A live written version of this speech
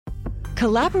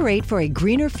Collaborate for a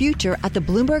greener future at the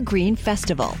Bloomberg Green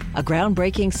Festival, a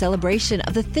groundbreaking celebration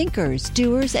of the thinkers,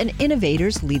 doers, and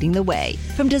innovators leading the way.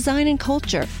 From design and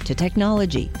culture to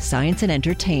technology, science, and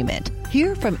entertainment.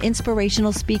 Hear from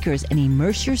inspirational speakers and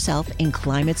immerse yourself in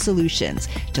climate solutions.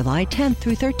 July 10th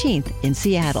through 13th in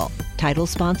Seattle. Title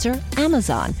sponsor,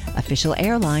 Amazon. Official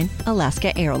airline,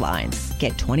 Alaska Airlines.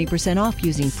 Get 20% off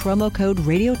using promo code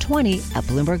radio20 at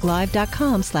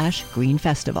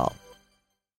BloombergLive.com/greenfestival.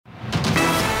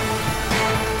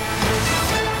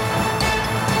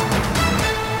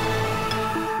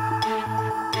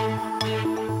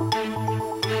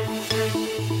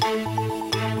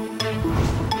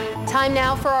 Time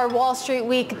now for our Wall Street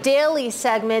Week daily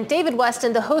segment. David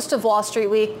Weston, the host of Wall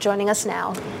Street Week, joining us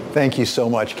now. Thank you so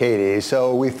much, Katie.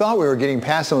 So we thought we were getting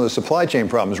past some of the supply chain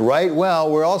problems, right? Well,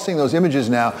 we're all seeing those images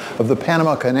now of the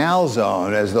Panama Canal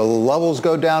zone as the levels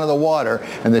go down in the water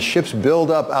and the ships build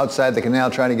up outside the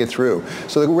canal trying to get through.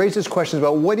 So it raises questions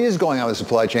about what is going on with the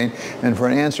supply chain. And for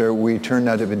an answer, we turn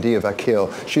now to Bindiya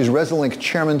Vakil. She's Resolink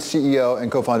Chairman, CEO,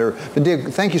 and co-founder.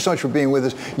 Bindiya, thank you so much for being with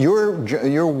us.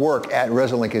 Your work at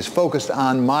Resolink is focused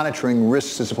on monitoring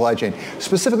risks to supply chain,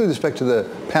 specifically with respect to the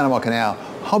Panama Canal.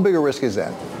 How big a risk is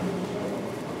that?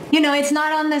 You know, it's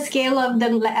not on the scale of the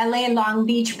LA Long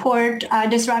Beach port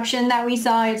disruption that we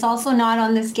saw. It's also not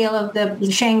on the scale of the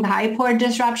Shanghai port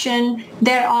disruption.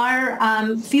 There are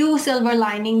few silver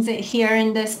linings here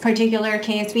in this particular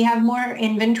case. We have more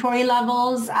inventory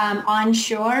levels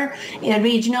onshore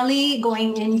regionally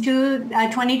going into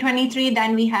 2023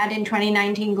 than we had in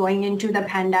 2019 going into the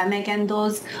pandemic and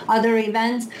those other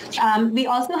events. We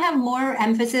also have more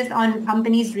emphasis on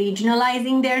companies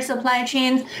regionalizing their supply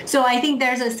chains. So I think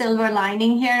there's a silver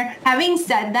lining here. Having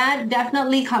said that,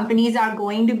 definitely companies are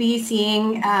going to be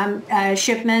seeing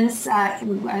shipments,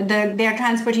 their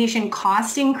transportation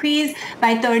cost increase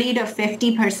by 30 to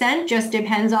 50%, just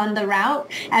depends on the route,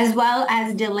 as well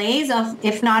as delays of,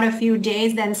 if not a few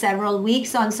days, then several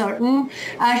weeks on certain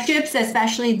ships,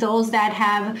 especially those that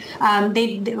have,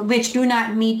 which do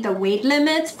not meet the weight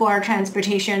limits for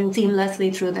transportation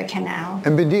seamlessly through the canal.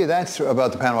 And Bindiya, that's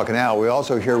about the Panama Canal. We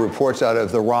also hear reports out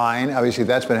of the Rhine. Obviously,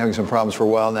 that's been having some problems for a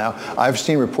while now. I've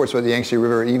seen reports about the Yangtze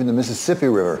River and even the Mississippi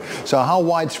River. So how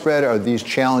widespread are these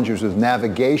challenges with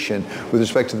navigation with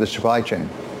respect to the supply chain?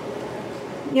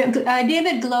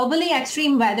 David, globally,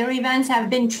 extreme weather events have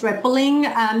been tripling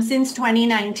since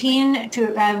 2019.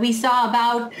 We saw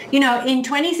about, in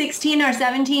 2016 or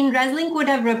 17, Resolink would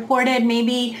have reported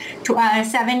maybe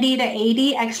 70 to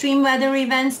 80 extreme weather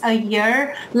events a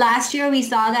year. Last year, we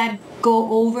saw that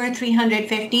go over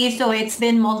 350, so it's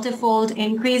been multifold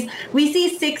increase. We see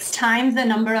 6 times the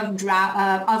number of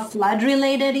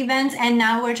flood-related events, and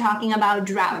now we're talking about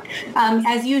drought.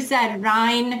 As you said,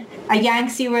 Rhine,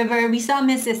 Yangtze River, we saw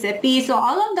Mississippi, so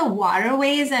all of the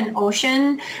waterways and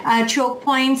ocean choke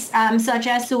points, such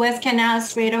as Suez Canal,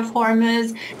 Strait of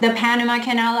Hormuz, the Panama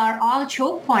Canal, are all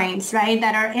choke points, right,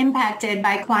 that are impacted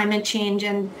by climate change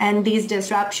and these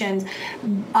disruptions.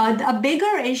 A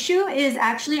bigger issue is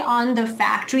actually on the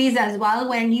factories as well.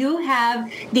 When you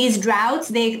have these droughts,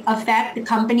 they affect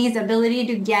companies' ability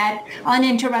to get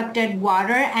uninterrupted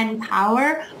water and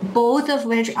power, both of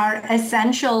which are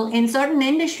essential. In certain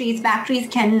industries, factories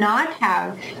cannot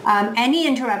have any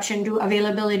interruption to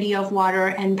availability of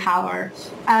water and power.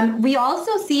 We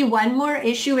also see one more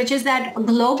issue, which is that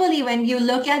globally, when you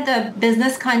look at the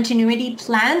business continuity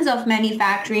plans of many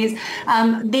factories,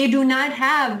 they do not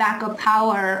have backup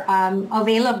power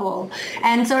available.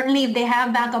 And certainly if they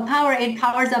have backup power, it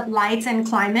powers up lights and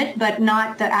climate, but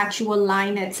not the actual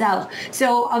line itself.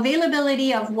 So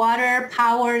availability of water,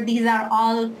 power, these are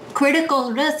all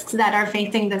critical risks that are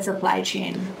facing the supply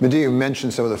chain. Bindiya, you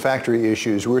mentioned some of the factory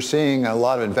issues. We're seeing a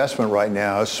lot of investment right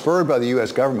now, spurred by the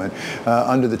U.S. government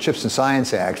under the CHIPS and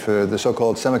Science Act for the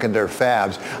so-called semiconductor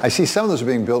fabs. I see some of those are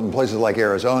being built in places like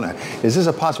Arizona. Is this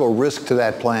a possible risk to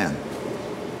that plan?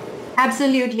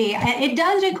 Absolutely. It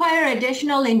does require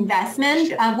additional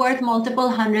investment worth multiple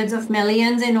hundreds of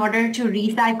millions in order to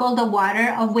recycle the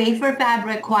water. A wafer fab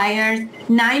requires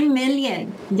 9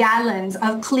 million gallons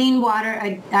of clean water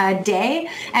a day.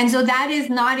 And so that is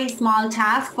not a small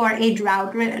task for a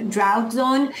drought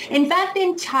zone. In fact,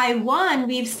 in Taiwan,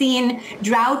 we've seen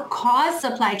drought cause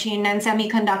supply chain and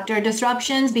semiconductor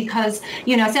disruptions because,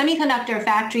 semiconductor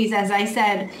factories, as I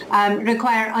said,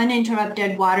 require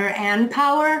uninterrupted water and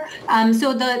power.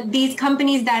 So these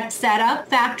companies that set up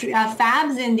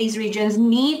fabs in these regions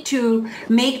need to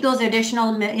make those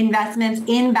additional investments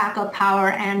in backup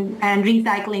power and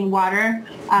recycling water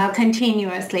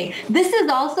continuously. This is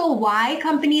also why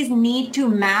companies need to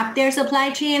map their supply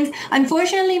chains.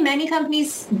 Unfortunately, many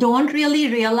companies don't really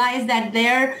realize that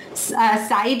their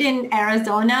site in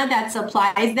Arizona that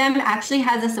supplies them actually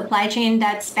has a supply chain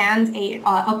that spans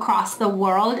across the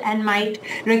world and might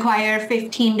require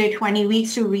 15 to 20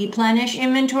 weeks to replenish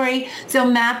inventory. So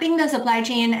mapping the supply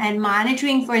chain and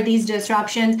monitoring for these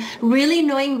disruptions, really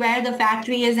knowing where the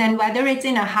factory is and whether it's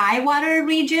in a high water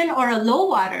region or a low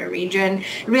water region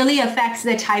really affects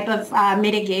the type of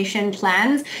mitigation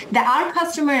plans that our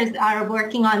customers are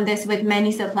working on this with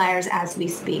many suppliers as we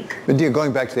speak. Bindiya,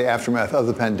 going back to the aftermath of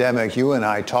the pandemic, you and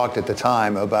I talked at the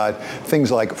time about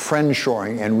things like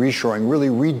friendshoring and reshoring, really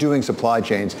redoing supply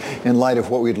chains in light of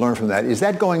what we'd learned from that. Is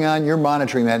that going on? You're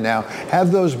monitoring that now.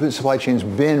 Have those supply chains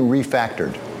been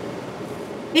refactored?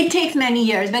 It takes many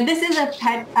years, but this is a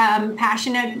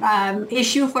passionate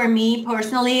issue for me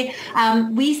personally.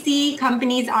 We see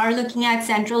companies are looking at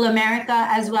Central America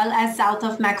as well as south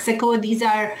of Mexico. These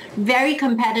are very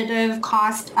competitive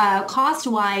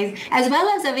cost-wise, as well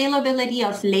as availability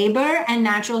of labor and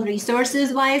natural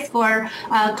resources-wise for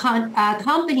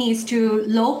companies to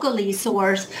locally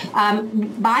source,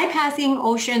 bypassing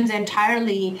oceans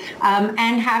entirely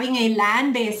and having a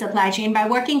land-based supply chain by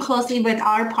working closely with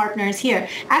our partners here.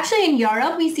 Actually, in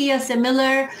Europe, we see a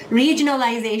similar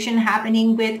regionalization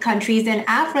happening with countries in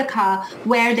Africa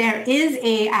where there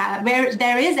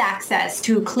is access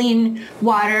to clean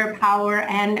water, power,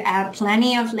 and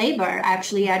plenty of labor,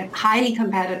 actually at highly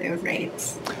competitive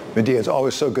rates. Bindiya, it's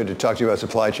always so good to talk to you about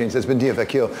supply chains. That's Bindiya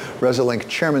Vakil, Resolink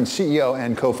Chairman, CEO,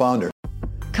 and co-founder.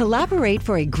 Collaborate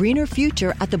for a greener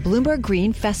future at the Bloomberg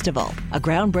Green Festival, a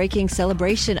groundbreaking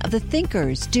celebration of the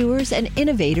thinkers, doers, and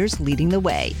innovators leading the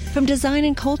way. From design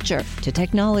and culture to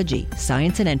technology,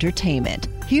 science, and entertainment.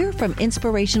 Hear from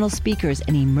inspirational speakers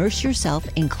and immerse yourself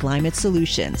in climate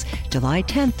solutions. July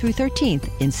 10th through 13th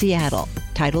in Seattle.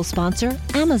 Title sponsor,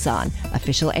 Amazon.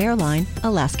 Official airline,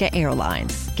 Alaska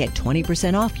Airlines. Get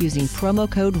 20% off using promo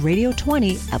code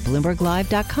radio20 at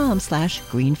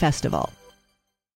BloombergLive.com/Green Festival.